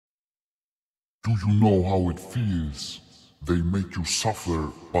Do you know how it feels? They make you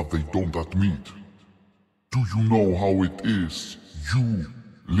suffer, but they don't admit. Do you know how it is? You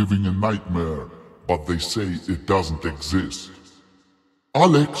living a nightmare, but they say it doesn't exist.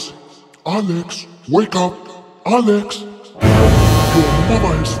 Alex, Alex, wake up, Alex! Your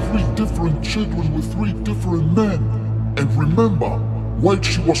mother has 3 different children with 3 different men. And remember, while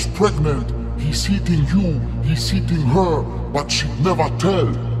she was pregnant, he's hitting you, he's hitting her, but she'd never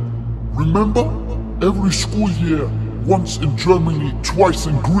tell. Remember? Every school year, once in Germany, twice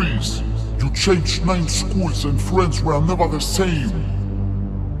in Greece. You changed 9 schools and friends were never the same.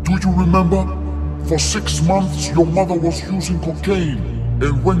 Do you remember? For 6 months your mother was using cocaine.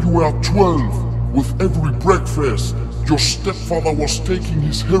 And when you were 12, with every breakfast, your stepfather was taking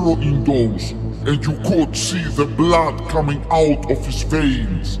his heroin dose. And you could see the blood coming out of his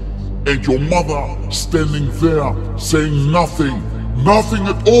veins. And your mother standing there saying nothing, nothing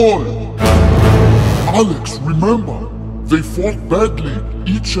at all. Alex, remember, they fought badly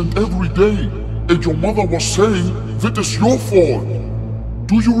each and every day. And your mother was saying that it's your fault.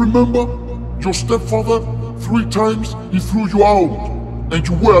 Do you remember? Your stepfather, 3 times he threw you out. And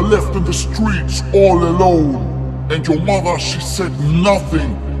you were left in the streets all alone. And your mother, she said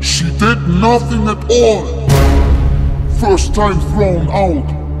nothing. She did nothing at all. First time thrown out,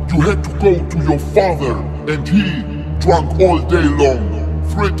 you had to go to your father. And he drank all day long,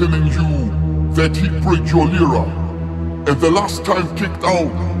 threatening you that he'd break your lira. And the last time kicked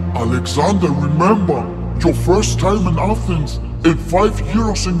out, Alexander, remember, your first time in Athens, and 5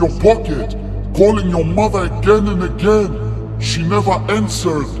 euros in your pocket, calling your mother again and again. She never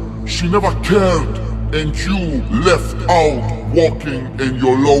answered, she never cared, and you left out walking in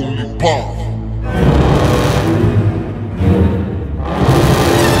your lonely path.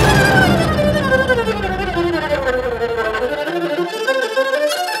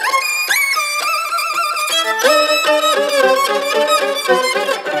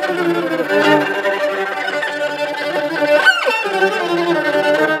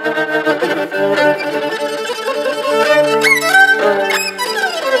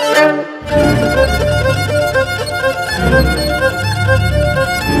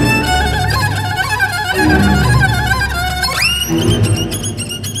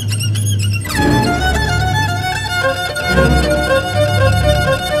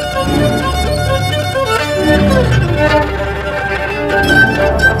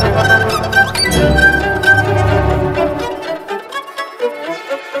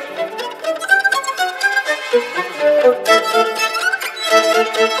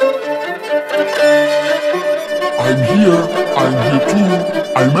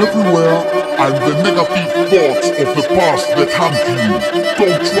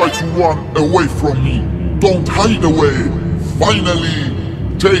 Don't try to run away from me. Don't hide away.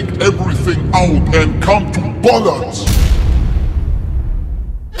 Finally, take everything out and come to balance.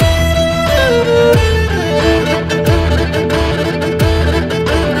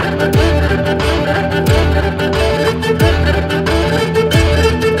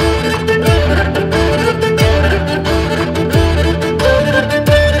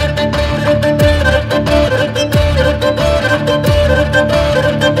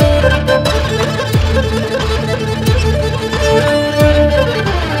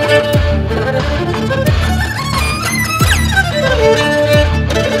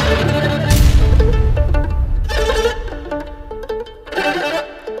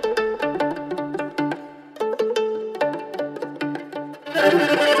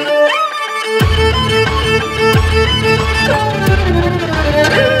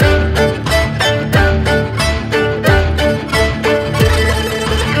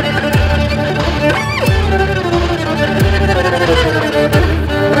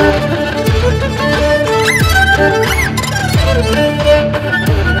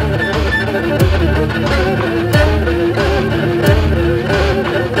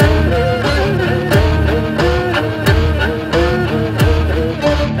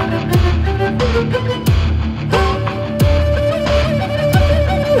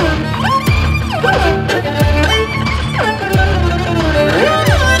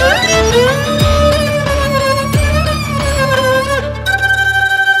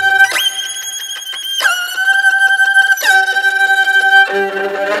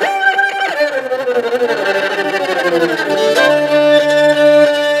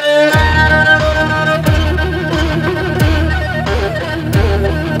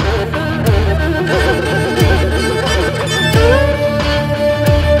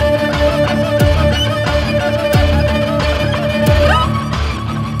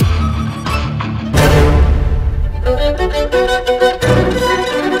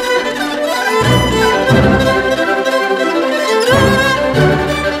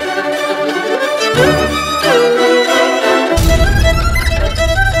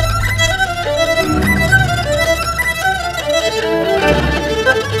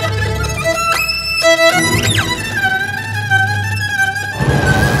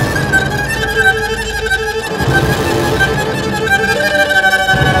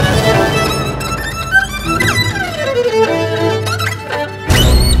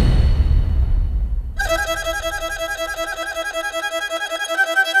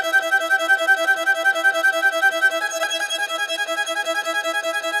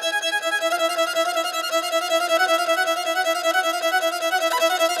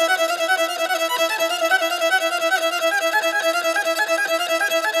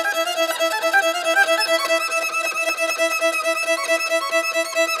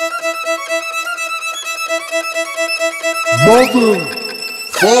 Father,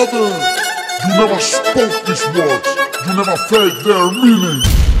 Father, you never spoke these words. You never felt their meaning.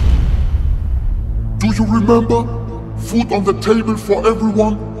 Do you remember? Food on the table for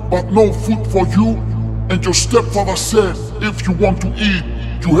everyone, but no food for you. And your stepfather said, if you want to eat,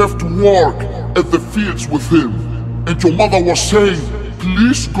 you have to work at the fields with him. And your mother was saying,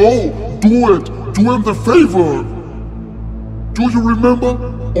 please go, do it, do him the favor. Do you remember?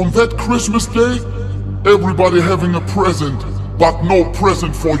 On that Christmas day, everybody having a present, but no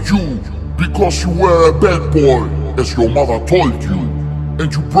present for you, because you were a bad boy, as your mother told you,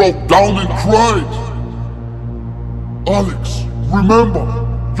 and you broke down and cried. Alex, remember,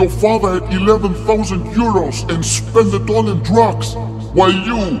 your father had 11,000 euros and spent it all in drugs, while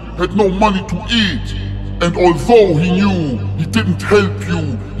you had no money to eat. And although he knew he didn't help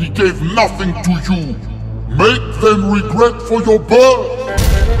you, he gave nothing to you. Make them regret for your birth.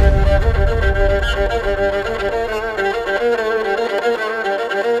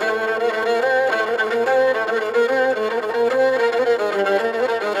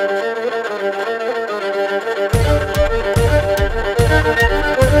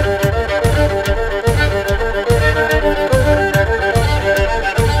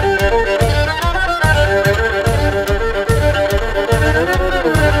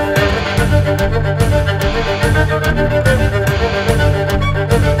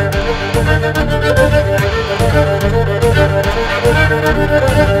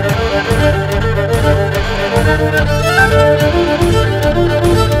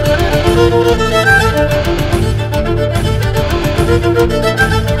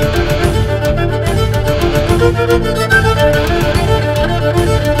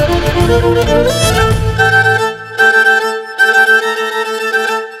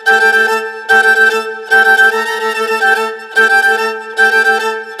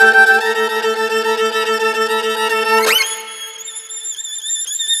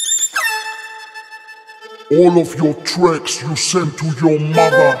 All of your tracks you sent to your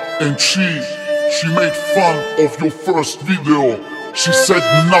mother, and she made fun of your first video. She said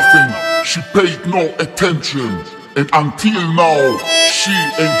nothing, she paid no attention. And until now, she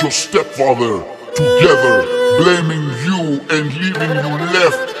and your stepfather together, blaming you and leaving you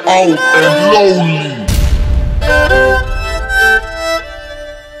left out and lonely.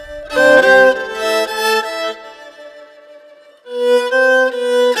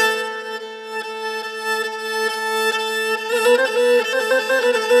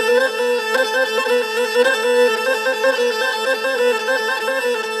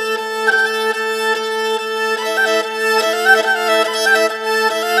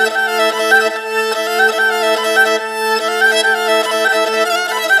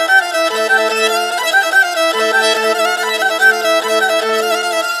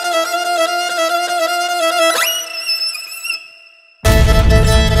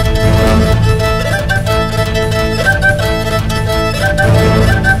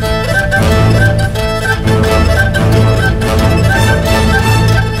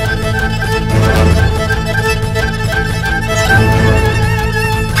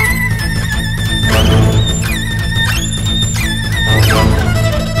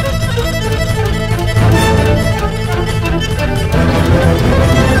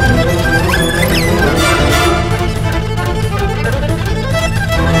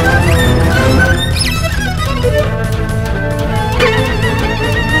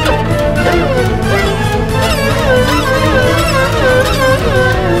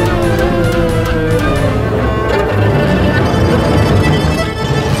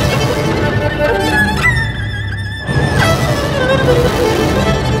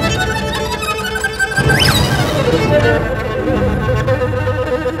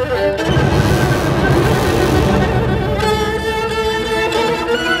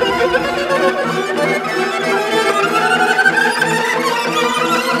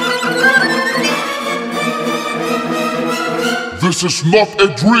 This is not a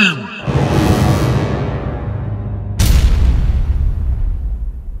dream.